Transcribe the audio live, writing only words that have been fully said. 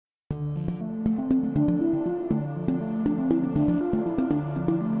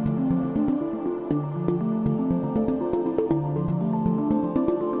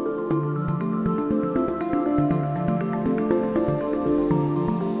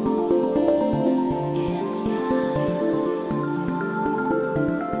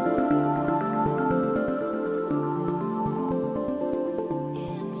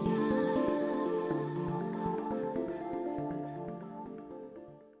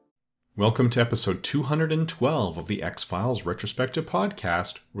Welcome to episode 212 of the X-Files Retrospective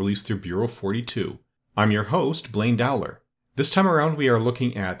Podcast, released through Bureau 42. I'm your host, Blaine Dowler. This time around, we are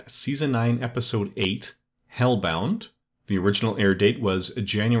looking at Season 9, Episode 8, Hellbound. The original air date was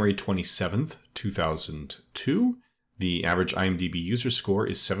January 27th, 2002. The average IMDb user score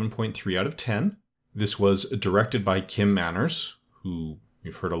is 7.3 out of 10. This was directed by Kim Manners, who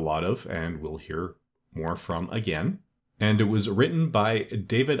we've heard a lot of and will hear more from again. And it was written by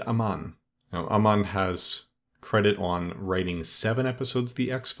David Amann. Now, Amann has credit on writing 7 episodes of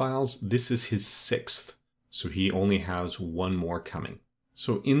The X-Files. This is his 6th, so he only has one more coming.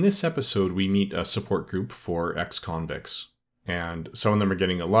 So in this episode, we meet a support group for ex-convicts. And some of them are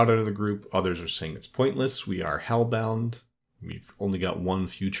getting a lot out of the group. Others are saying it's pointless. We are hellbound. We've only got one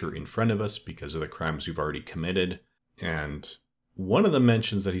future in front of us because of the crimes we've already committed. And one of them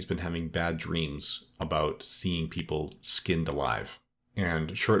mentions that he's been having bad dreams about seeing people skinned alive.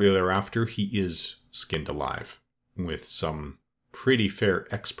 And shortly thereafter, he is skinned alive with some pretty fair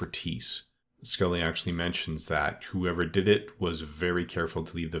expertise. Scully actually mentions that whoever did it was very careful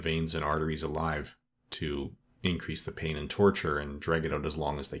to leave the veins and arteries alive to increase the pain and torture and drag it out as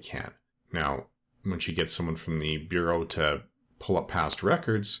long as they can. Now, when she gets someone from the Bureau to pull up past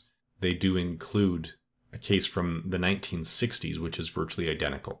records, they do include a case from the 1960s, which is virtually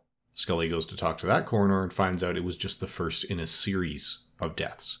identical. Scully goes to talk to that coroner and finds out it was just the first in a series of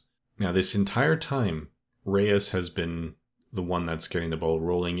deaths. Now, this entire time, Reyes has been the one that's getting the ball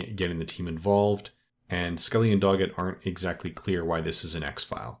rolling, getting the team involved, and Scully and Doggett aren't exactly clear why this is an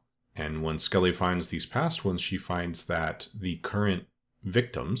X-File. And when Scully finds these past ones, she finds that the current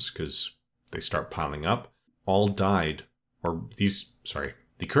victims, because they start piling up, all died,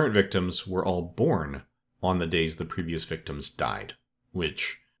 the current victims were all born on the days the previous victims died,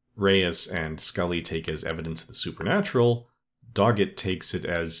 which Reyes and Scully take as evidence of the supernatural. Doggett takes it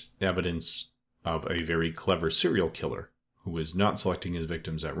as evidence of a very clever serial killer who is not selecting his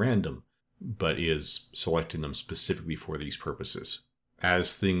victims at random, but is selecting them specifically for these purposes.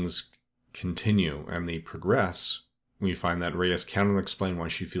 As things continue and they progress, we find that Reyes cannot explain why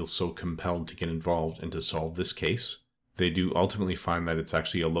she feels so compelled to get involved and to solve this case. They do ultimately find that it's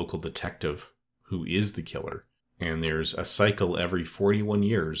actually a local detective who is the killer, and there's a cycle every 41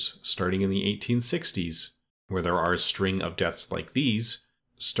 years, starting in the 1860s, where there are a string of deaths like these,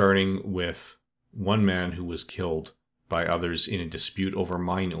 starting with one man who was killed by others in a dispute over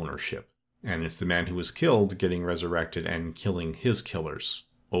mine ownership. And it's the man who was killed getting resurrected and killing his killers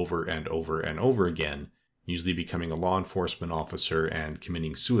over and over and over again, usually becoming a law enforcement officer and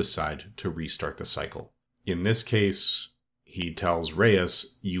committing suicide to restart the cycle. In this case, he tells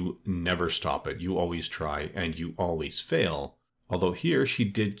Reyes, you never stop it, you always try, and you always fail. Although here, she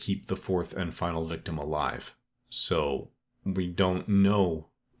did keep the 4th and final victim alive. So, we don't know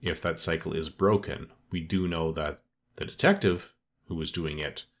if that cycle is broken. We do know that the detective who was doing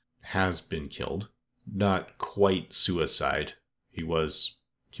it has been killed. Not quite suicide. He was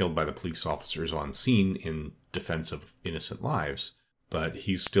killed by the police officers on scene in defense of innocent lives, but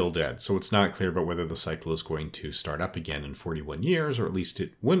he's still dead. So it's not clear about whether the cycle is going to start up again in 41 years, or at least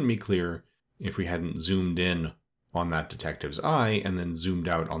it wouldn't be clear if we hadn't zoomed in on that detective's eye and then zoomed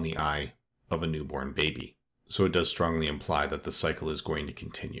out on the eye of a newborn baby. So it does strongly imply that the cycle is going to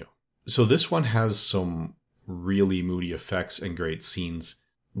continue. So this one has some really moody effects and great scenes.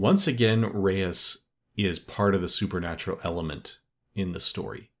 Once again, Reyes is part of the supernatural element in the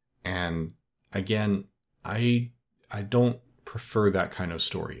story. And again, I don't prefer that kind of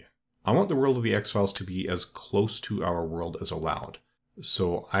story. I want the world of the X-Files to be as close to our world as allowed.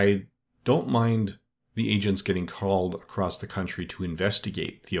 So I don't mind the agents getting called across the country to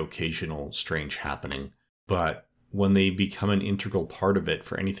investigate the occasional strange happening, but when they become an integral part of it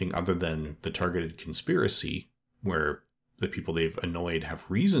for anything other than the targeted conspiracy, where the people they've annoyed have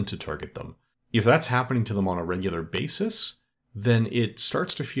reason to target them, if that's happening to them on a regular basis, then it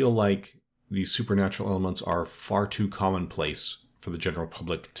starts to feel like these supernatural elements are far too commonplace for the general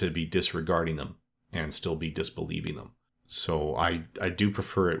public to be disregarding them and still be disbelieving them. So I do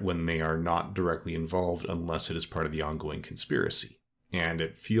prefer it when they are not directly involved unless it is part of the ongoing conspiracy. And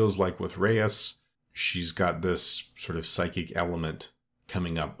it feels like with Reyes, she's got this sort of psychic element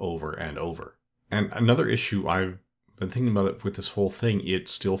coming up over and over. And another issue I've been thinking about it with this whole thing, it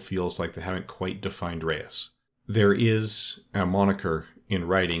still feels like they haven't quite defined Reyes. There is a moniker in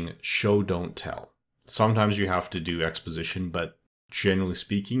writing, show, don't tell. Sometimes you have to do exposition, but generally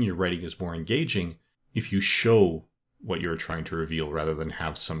speaking, your writing is more engaging if you show what you're trying to reveal rather than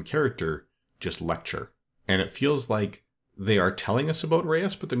have some character just lecture. And it feels like they are telling us about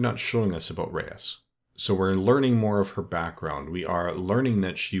Reyes, but they're not showing us about Reyes. So we're learning more of her background. We are learning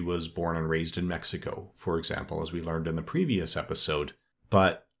that she was born and raised in Mexico, for example, as we learned in the previous episode.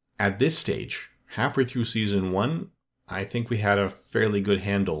 But at this stage, halfway through season 1, I think we had a fairly good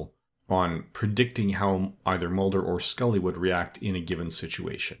handle on predicting how either Mulder or Scully would react in a given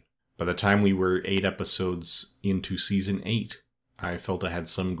situation. By the time we were 8 episodes into season 8, I felt I had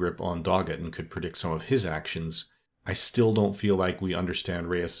some grip on Doggett and could predict some of his actions. I still don't feel like we understand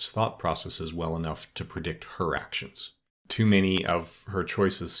Reyes' thought processes well enough to predict her actions. Too many of her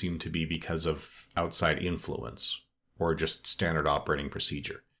choices seem to be because of outside influence, or just standard operating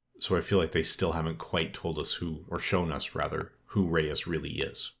procedure. So I feel like they still haven't quite told us shown us who Reyes really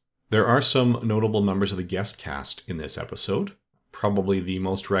is. There are some notable members of the guest cast in this episode. Probably the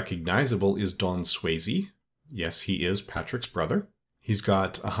most recognizable is Don Swayze. Yes, he is Patrick's brother. He's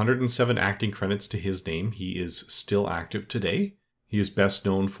got 107 acting credits to his name. He is still active today. He is best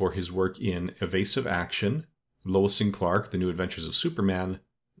known for his work in Evasive Action, Lois and Clark, The New Adventures of Superman,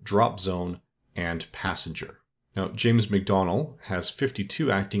 Drop Zone, and Passenger. Now, James McDonnell has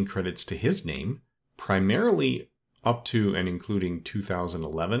 52 acting credits to his name, primarily up to and including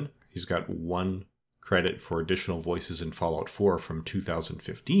 2011. He's got 1 credit for additional voices in Fallout 4 from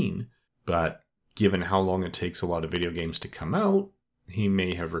 2015, but given how long it takes a lot of video games to come out, he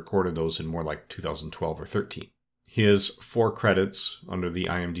may have recorded those in more like 2012 or 13. His 4 credits under the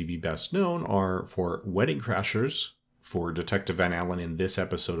IMDb Best Known are for Wedding Crashers, for Detective Van Allen in this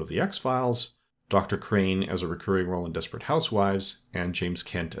episode of The X-Files, Dr. Crane as a recurring role in Desperate Housewives, and James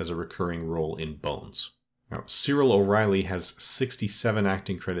Kent as a recurring role in Bones. Now, Cyril O'Reilly has 67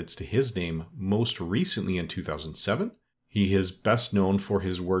 acting credits to his name, most recently in 2007. He is best known for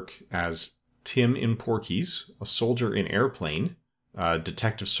his work as Tim in Porky's, a soldier in Airplane,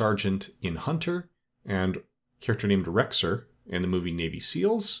 Detective Sergeant in Hunter, and a character named Rexer in the movie Navy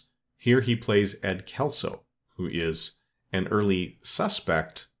SEALs. Here he plays Ed Kelso, who is an early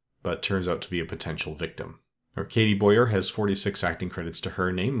suspect, but turns out to be a potential victim. Now, Katie Boyer has 46 acting credits to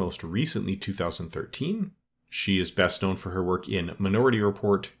her name, most recently 2013. She is best known for her work in Minority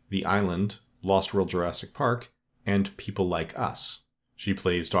Report, The Island, Lost World Jurassic Park, and People Like Us. She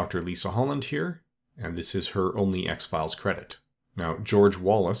plays Dr. Lisa Holland here, and this is her only X-Files credit. Now, George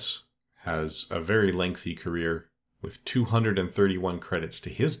Wallace has a very lengthy career with 231 credits to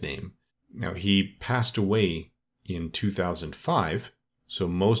his name. Now, he passed away in 2005, so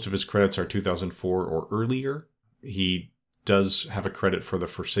most of his credits are 2004 or earlier. He does have a credit for the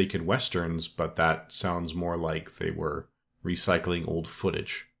Forsaken Westerns, but that sounds more like they were recycling old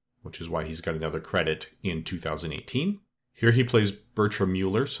footage, which is why he's got another credit in 2018. Here he plays Bertram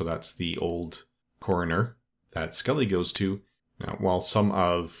Mueller, so that's the old coroner that Scully goes to. Now, while some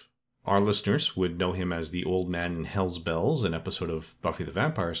of our listeners would know him as the old man in Hell's Bells, an episode of Buffy the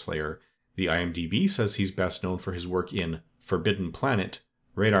Vampire Slayer, the IMDb says he's best known for his work in Forbidden Planet,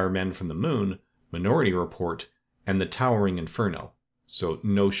 Radar Men from the Moon, Minority Report, and The Towering Inferno. So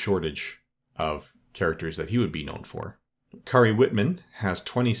no shortage of characters that he would be known for. Kari Whitman has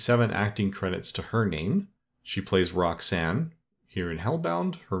 27 acting credits to her name. She plays Roxanne here in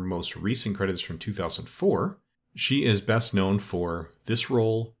Hellbound. Her most recent credits from 2004. She is best known for this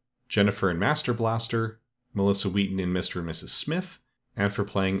role, Jennifer in Master Blaster, Melissa Wheaton in Mr. and Mrs. Smith, and for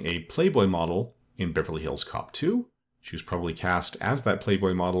playing a Playboy model in Beverly Hills Cop 2. She was probably cast as that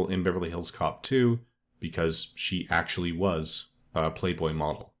Playboy model in Beverly Hills Cop 2 because she actually was a Playboy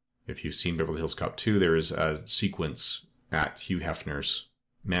model. If you've seen Beverly Hills Cop 2, there is a sequence at Hugh Hefner's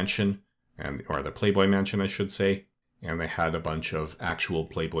mansion, or the Playboy mansion, I should say, and they had a bunch of actual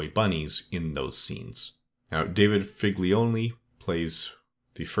Playboy bunnies in those scenes. Now, David Figlione plays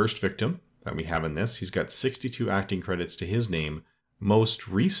the first victim that we have in this. He's got 62 acting credits to his name. Most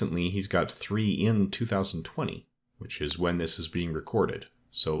recently, he's got 3 in 2020, which is when this is being recorded.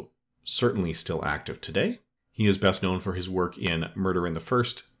 So, certainly still active today. He is best known for his work in Murder in the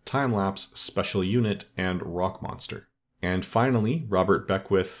First, Time Lapse, Special Unit, and Rock Monster. And finally, Robert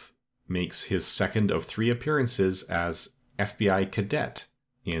Beckwith makes his second of 3 appearances as FBI cadet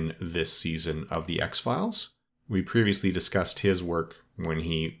in this season of The X-Files. We previously discussed his work when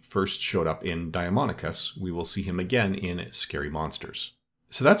he first showed up in Diamonicus. We will see him again in Scary Monsters.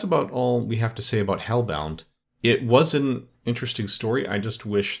 So that's about all we have to say about Hellbound. It was an interesting story. I just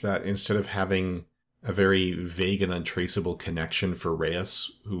wish that instead of having a very vague and untraceable connection for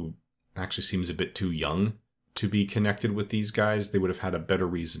Reyes, who actually seems a bit too young to be connected with these guys, they would have had a better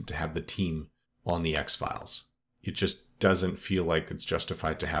reason to have the team on the X-Files. It just doesn't feel like it's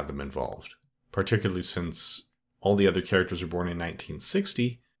justified to have them involved, particularly since all the other characters were born in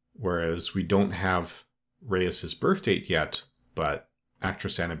 1960, whereas we don't have Reyes' birth date yet, but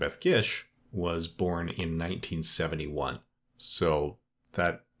actress Annabeth Gish was born in 1971. So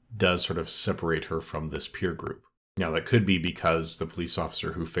that does sort of separate her from this peer group. Now, that could be because the police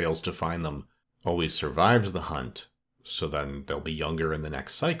officer who fails to find them always survives the hunt, so then they'll be younger in the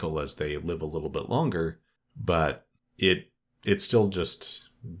next cycle as they live a little bit longer, but it still just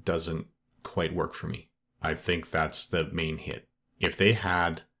doesn't quite work for me. I think that's the main hit. If they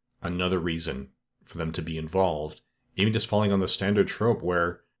had another reason for them to be involved, even just falling on the standard trope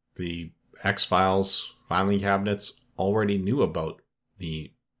where the X-Files filing cabinets already knew about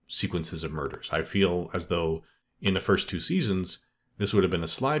the sequences of murders. I feel as though in the first 2 seasons, this would have been a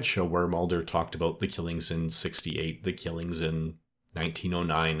slideshow where Mulder talked about the killings in 68, the killings in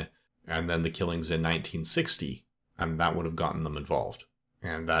 1909, and then the killings in 1960, and that would have gotten them involved.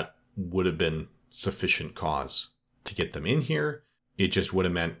 And that would have been sufficient cause to get them in here. It just would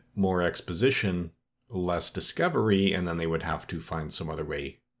have meant more exposition, less discovery, and then they would have to find some other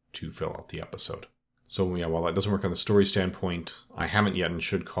way to fill out the episode. So yeah, while that doesn't work on the story standpoint, I haven't yet and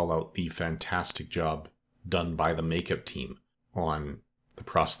should call out the fantastic job done by the makeup team on the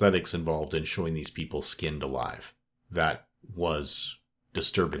prosthetics involved in showing these people skinned alive. That was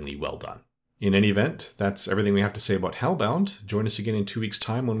disturbingly well done. In any event, that's everything we have to say about Hellbound. Join us again in 2 weeks'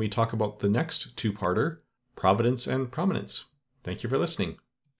 time when we talk about the next 2-parter, Providence and Prominence. Thank you for listening.